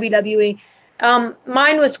journeys to WWE.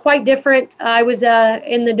 Mine was quite different. I was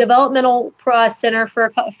in the developmental center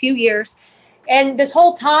for a few years. And this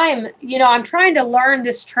whole time, I'm trying to learn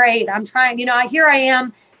this trade. I'm trying, here I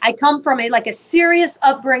am. I come from a serious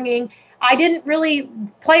upbringing. I didn't really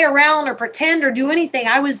play around or pretend or do anything.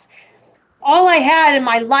 All I had in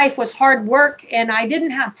my life was hard work, and I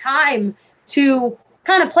didn't have time to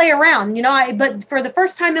kind of play around, but for the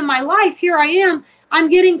first time in my life, here I am, I'm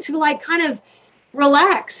getting to kind of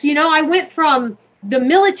relax. I went from the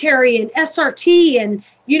military and SRT and,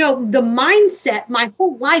 the mindset, my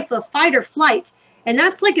whole life of fight or flight. And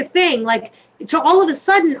that's a thing, to all of a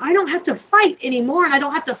sudden, I don't have to fight anymore, and I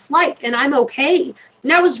don't have to flight, and I'm okay.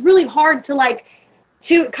 And that was really hard to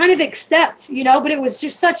kind of accept, but it was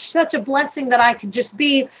just such a blessing that I could just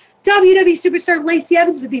be WWE Superstar Lacey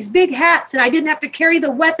Evans with these big hats, and I didn't have to carry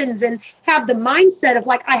the weapons and have the mindset of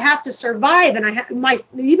I have to survive. And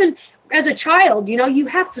even as a child, you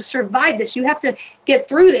have to survive this. You have to get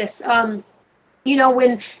through this.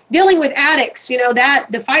 When dealing with addicts, that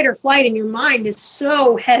the fight or flight in your mind is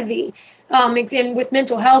so heavy. And with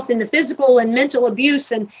mental health and the physical and mental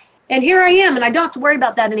abuse, and here I am, and I don't have to worry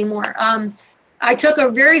about that anymore. I took a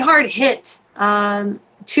very hard hit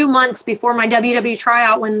 2 months before my WWE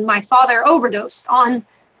tryout when my father overdosed on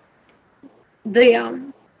the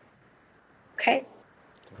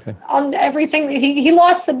on everything. He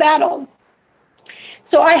lost the battle.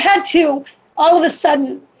 So I had to all of a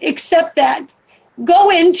sudden accept that,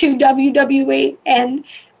 go into WWE and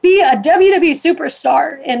be a WWE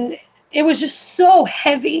superstar. And it was just so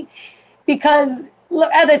heavy because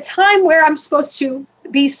at a time where I'm supposed to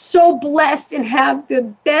be so blessed and have the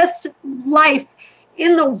best life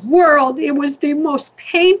in the world, it was the most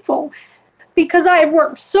painful because I had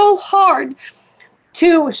worked so hard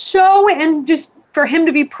to show and just for him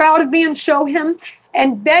to be proud of me and show him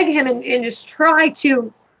and beg him and just try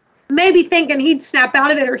to maybe thinking he'd snap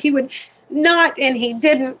out of it or he would not, and he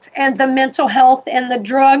didn't. And the mental health and the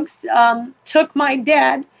drugs took my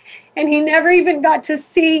dad, and he never even got to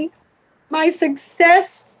see my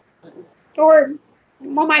success or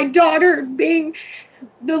my daughter being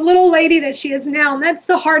the little lady that she is now. And that's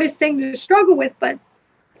the hardest thing to struggle with. But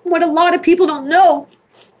what a lot of people don't know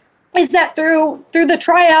is that through the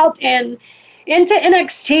tryout and into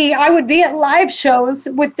NXT, I would be at live shows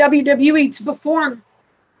with WWE to perform.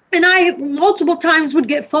 And I multiple times would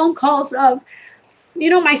get phone calls of,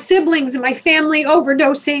 my siblings and my family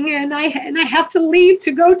overdosing, and I have to leave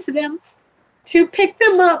to go to them to pick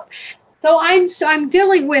them up. So I'm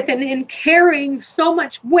dealing with and carrying so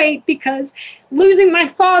much weight because losing my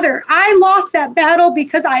father, I lost that battle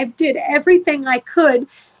because I did everything I could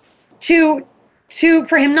to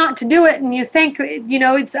for him not to do it. And you think,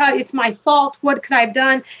 it's my fault. What could I have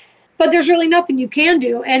done? But there's really nothing you can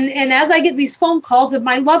do. And as I get these phone calls of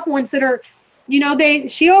my loved ones that are,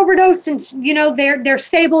 she overdosed and, they're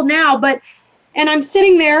stable now. And I'm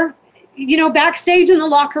sitting there, backstage in the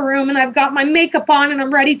locker room, and I've got my makeup on and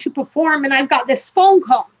I'm ready to perform. And I've got this phone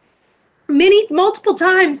call multiple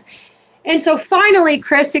times. And so finally,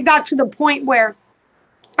 Chris, it got to the point where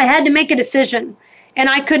I had to make a decision. And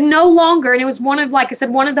I could no longer, and it was one of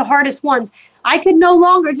the hardest ones. I could no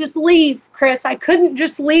longer just leave, Chris. I couldn't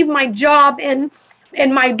just leave my job and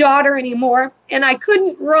my daughter anymore. And I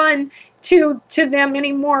couldn't run to them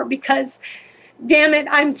anymore because damn it,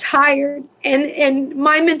 I'm tired, and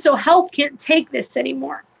my mental health can't take this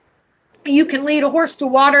anymore. You can lead a horse to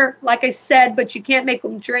water, like I said, but you can't make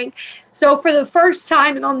them drink. So for the first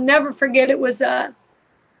time, and I'll never forget, it was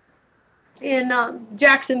in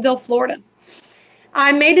Jacksonville, Florida.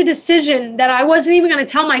 I made a decision that I wasn't even going to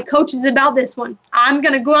tell my coaches about this one. I'm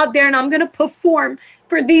going to go out there and I'm going to perform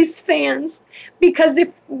for these fans, because if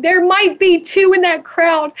there might be 2 in that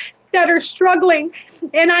crowd that are struggling,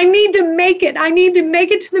 and I need to make it. I need to make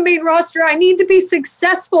it to the main roster. I need to be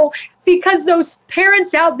successful, because those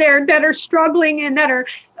parents out there that are struggling and that are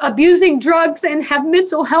abusing drugs and have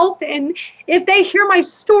mental health, and if they hear my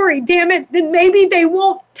story, damn it, then maybe they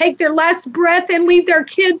won't take their last breath and leave their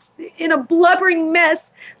kids in a blubbering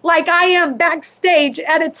mess like I am backstage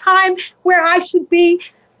at a time where I should be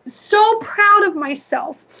so proud of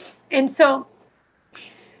myself. And so,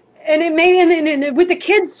 and it may, and with the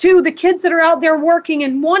kids too, the kids that are out there working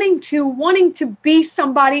and wanting to be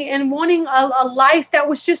somebody and wanting a life that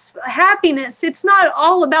was just happiness. It's not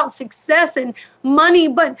all about success and money,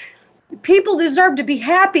 but people deserve to be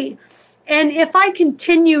happy. And if I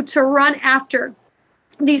continue to run after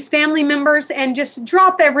these family members and just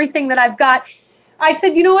drop everything that I've got, I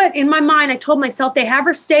said, you know what? In my mind, I told myself, they have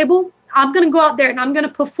her stable. I'm going to go out there and I'm going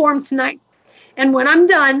to perform tonight. And when I'm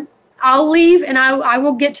done, I'll leave and I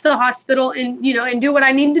will get to the hospital and, and do what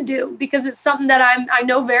I need to do, because it's something that I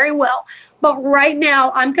know very well. But right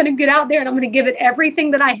now I'm going to get out there and I'm going to give it everything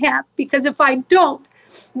that I have, because if I don't,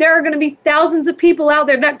 there are going to be thousands of people out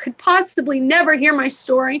there that could possibly never hear my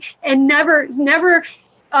story and never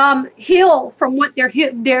heal from what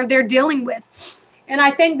they're dealing with. And I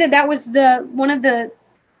think that was one of the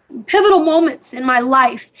pivotal moments in my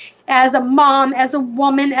life as a mom, as a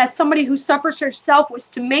woman, as somebody who suffers herself, was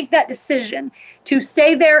to make that decision to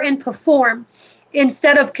stay there and perform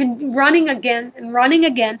instead of running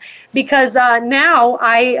again, because now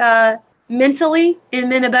I mentally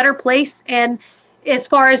am in a better place. And as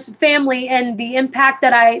far as family and the impact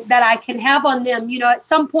that I can have on them, at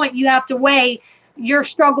some point you have to weigh your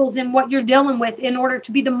struggles and what you're dealing with in order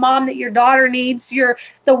to be the mom that your daughter needs,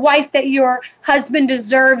 the wife that your husband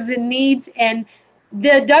deserves and needs, and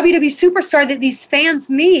the WWE superstar that these fans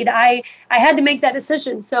need. I had to make that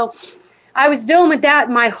decision. So I was dealing with that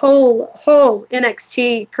my whole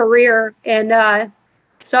NXT career, and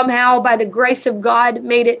somehow by the grace of God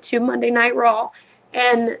made it to Monday Night Raw,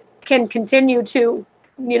 and can continue to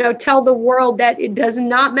tell the world that it does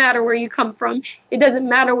not matter where you come from. It doesn't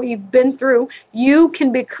matter what you've been through. You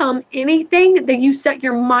can become anything that you set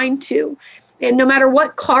your mind to. And no matter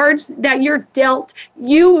what cards that you're dealt,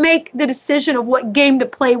 you make the decision of what game to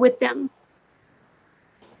play with them.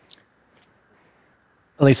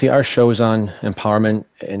 Lacey, our show is on empowerment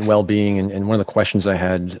and well-being. And one of the questions I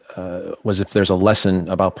had was if there's a lesson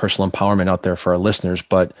about personal empowerment out there for our listeners.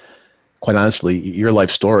 But quite honestly, your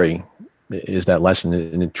life story is that lesson,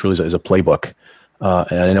 and it truly is a playbook.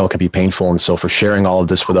 And I know it can be painful. And so for sharing all of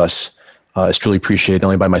this with us, it's truly appreciated, not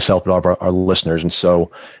only by myself, but all of our listeners. And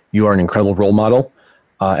so you are an incredible role model.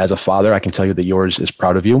 As a father, I can tell you that yours is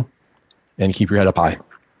proud of you, and keep your head up high.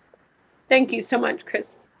 Thank you so much,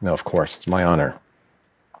 Chris. No, of course. It's my honor.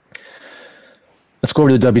 Let's go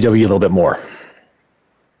over to the WWE a little bit more.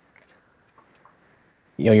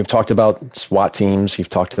 You've talked about SWAT teams. You've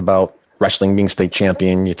talked about wrestling being state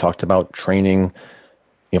champion. You talked about training,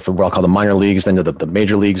 for what I'll call the minor leagues, then to the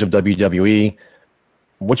major leagues of WWE.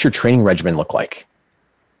 What's your training regimen look like?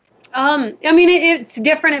 It's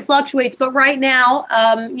different. It fluctuates. But right now,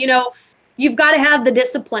 you've got to have the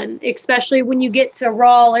discipline, especially when you get to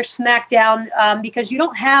Raw or SmackDown, because you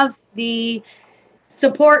don't have the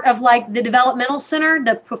support of like the developmental center,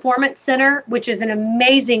 the performance center, which is an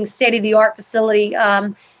amazing state-of-the-art facility.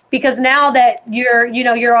 Because now that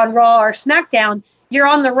you're on Raw or SmackDown, you're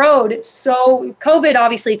on the road. So COVID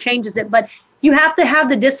obviously changes it, but you have to have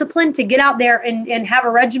the discipline to get out there and have a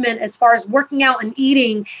regimen as far as working out and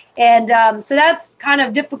eating. And so that's kind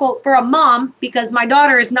of difficult for a mom, because my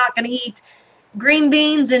daughter is not going to eat green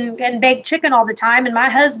beans and baked chicken all the time. And my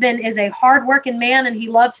husband is a hardworking man, and he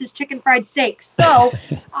loves his chicken fried steak. So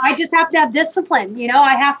I just have to have discipline.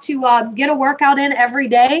 I have to get a workout in every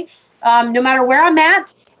day, no matter where I'm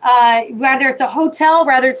at, whether it's a hotel,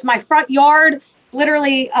 whether it's my front yard.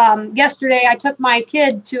 Literally, yesterday, I took my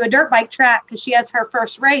kid to a dirt bike track because she has her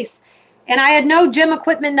first race. And I had no gym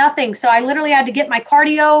equipment, nothing. So I literally had to get my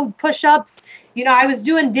cardio, push-ups. I was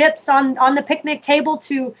doing dips on the picnic table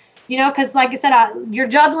to, because like I said, you're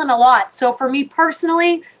juggling a lot. So for me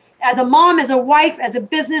personally, as a mom, as a wife, as a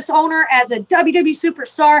business owner, as a WWE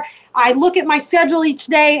superstar, I look at my schedule each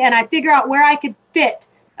day and I figure out where I could fit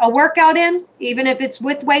a workout in, even if it's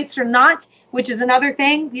with weights or not, which is another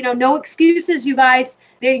thing. No excuses, you guys.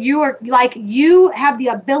 You have the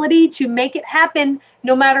ability to make it happen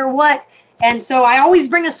no matter what. And so I always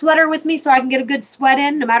bring a sweater with me so I can get a good sweat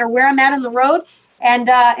in no matter where I'm at on the road. And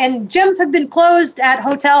gyms have been closed at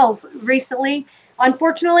hotels recently,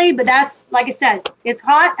 unfortunately, but that's, like I said, it's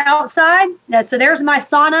hot outside. So there's my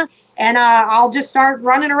sauna, and I'll just start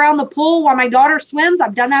running around the pool while my daughter swims.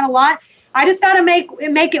 I've done that a lot. I just got to make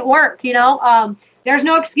it work, There's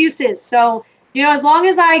no excuses. So, as long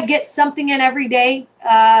as I get something in every day,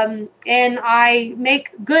 and I make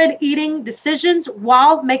good eating decisions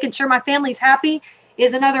while making sure my family's happy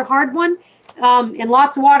is another hard one. And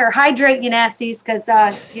lots of water. Hydrate, you nasties, because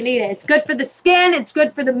you need it. It's good for the skin. It's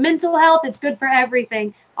good for the mental health. It's good for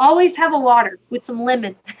everything. Always have a water with some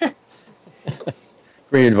lemon.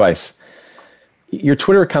 Great advice. Your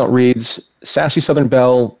Twitter account reads, Sassy Southern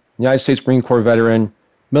Belle, United States Marine Corps veteran,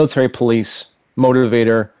 military police,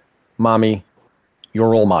 motivator, mommy, your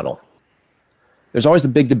role model. There's always the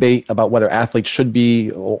big debate about whether athletes should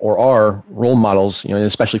be or are role models,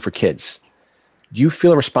 especially for kids. Do you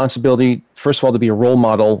feel a responsibility, first of all, to be a role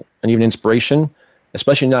model and even inspiration,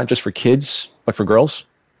 especially not just for kids, but for girls?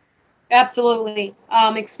 Absolutely.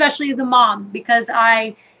 Especially as a mom, because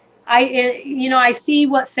I see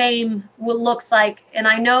what fame looks like, and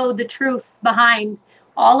I know the truth behind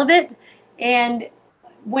all of it. And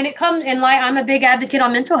when it comes, and I'm a big advocate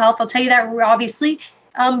on mental health, I'll tell you that obviously,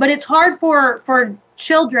 but it's hard for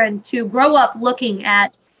children to grow up looking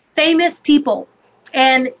at famous people.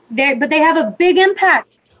 But they have a big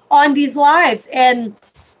impact on these lives. And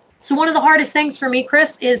so one of the hardest things for me,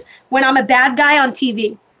 Chris, is when I'm a bad guy on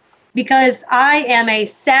TV, because I am a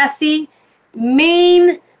sassy,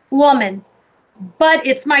 mean woman, but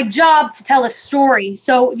it's my job to tell a story.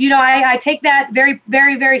 So, I take that very,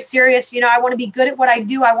 very, very serious. I want to be good at what I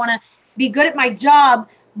do. I want to be good at my job.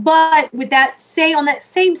 But with that on that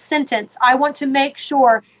same sentence, I want to make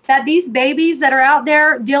sure that these babies that are out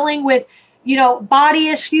there dealing with body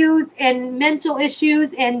issues and mental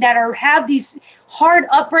issues, and that have these hard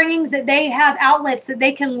upbringings, that they have outlets that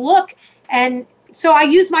they can look. And so I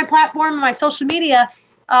use my platform and my social media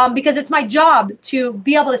because it's my job to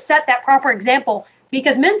be able to set that proper example,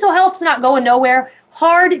 because mental health's not going nowhere.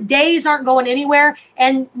 Hard days aren't going anywhere.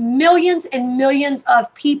 And millions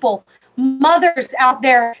of people, mothers out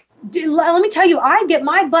there, let me tell you, I get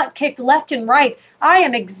my butt kicked left and right. I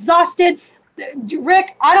am exhausted.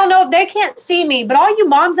 Rick, I don't know if they can't see me, but all you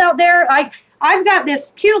moms out there, I've got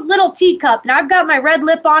this cute little teacup, and I've got my red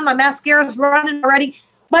lip on, my mascara's running already.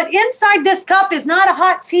 But inside this cup is not a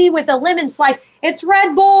hot tea with a lemon slice. It's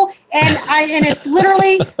Red Bull, and it's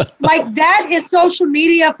literally like that is social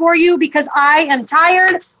media for you, because I am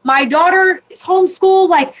tired. My daughter is homeschooled,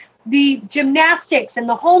 like the gymnastics and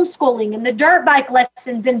the homeschooling and the dirt bike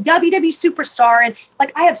lessons and WWE Superstar, and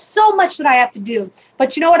I have so much that I have to do.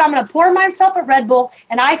 But you know what? I'm going to pour myself a Red Bull,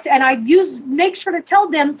 and I make sure to tell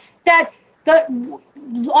them that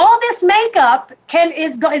all this makeup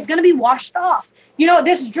is going to be washed off.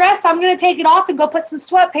 This dress, I'm going to take it off and go put some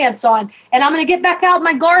sweatpants on, and I'm going to get back out in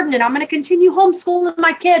my garden, and I'm going to continue homeschooling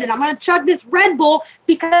my kid, and I'm going to chug this Red Bull,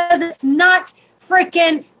 because it's not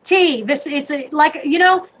freaking tea. That's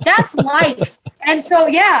life. And so,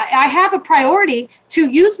 I have a priority to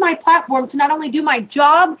use my platform to not only do my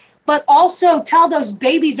job, but also tell those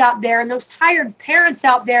babies out there and those tired parents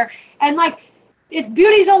out there. And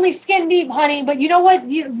beauty's only skin deep, honey. But you know what?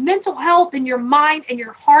 Mental health and your mind and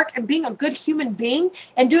your heart and being a good human being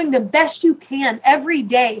and doing the best you can every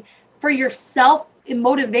day for yourself and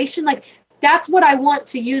motivation. That's what I want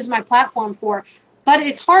to use my platform for. But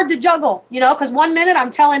it's hard to juggle, because 1 minute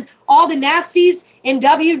I'm telling all the nasties in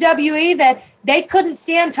WWE that they couldn't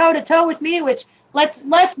stand toe to toe with me, which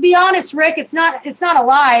let's be honest, Rick, it's not a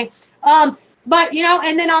lie. But,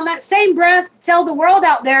 and then on that same breath, tell the world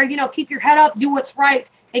out there, keep your head up, do what's right,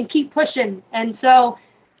 and keep pushing. And so,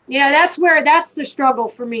 that's the struggle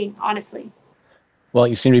for me, honestly. Well,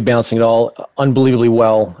 you seem to be balancing it all unbelievably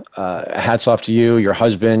well. Hats off to you, your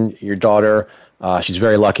husband, your daughter. She's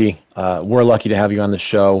very lucky. We're lucky to have you on the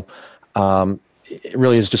show. It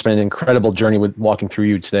really has just been an incredible journey with walking through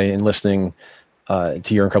you today and listening to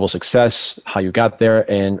your incredible success, how you got there.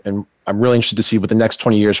 And I'm really interested to see what the next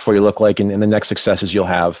 20 years for you look like and the next successes you'll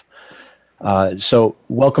have. So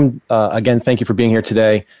welcome. Again, thank you for being here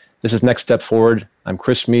today. This is Next Step Forward. I'm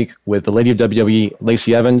Chris Meek with the Lady of WWE,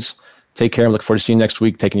 Lacey Evans. Take care and look forward to seeing you next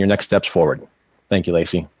week, taking your next steps forward. Thank you,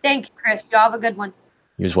 Lacey. Thank you, Chris. You have a good one.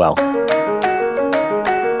 You as well.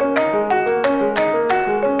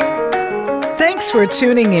 Thanks for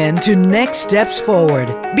tuning in to Next Steps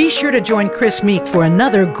Forward. Be sure to join Chris Meek for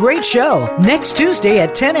another great show next Tuesday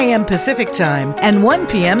at 10 a.m. Pacific Time and 1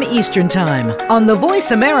 p.m. Eastern Time on the Voice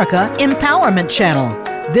America Empowerment Channel.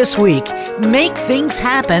 This week, make things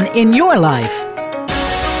happen in your life.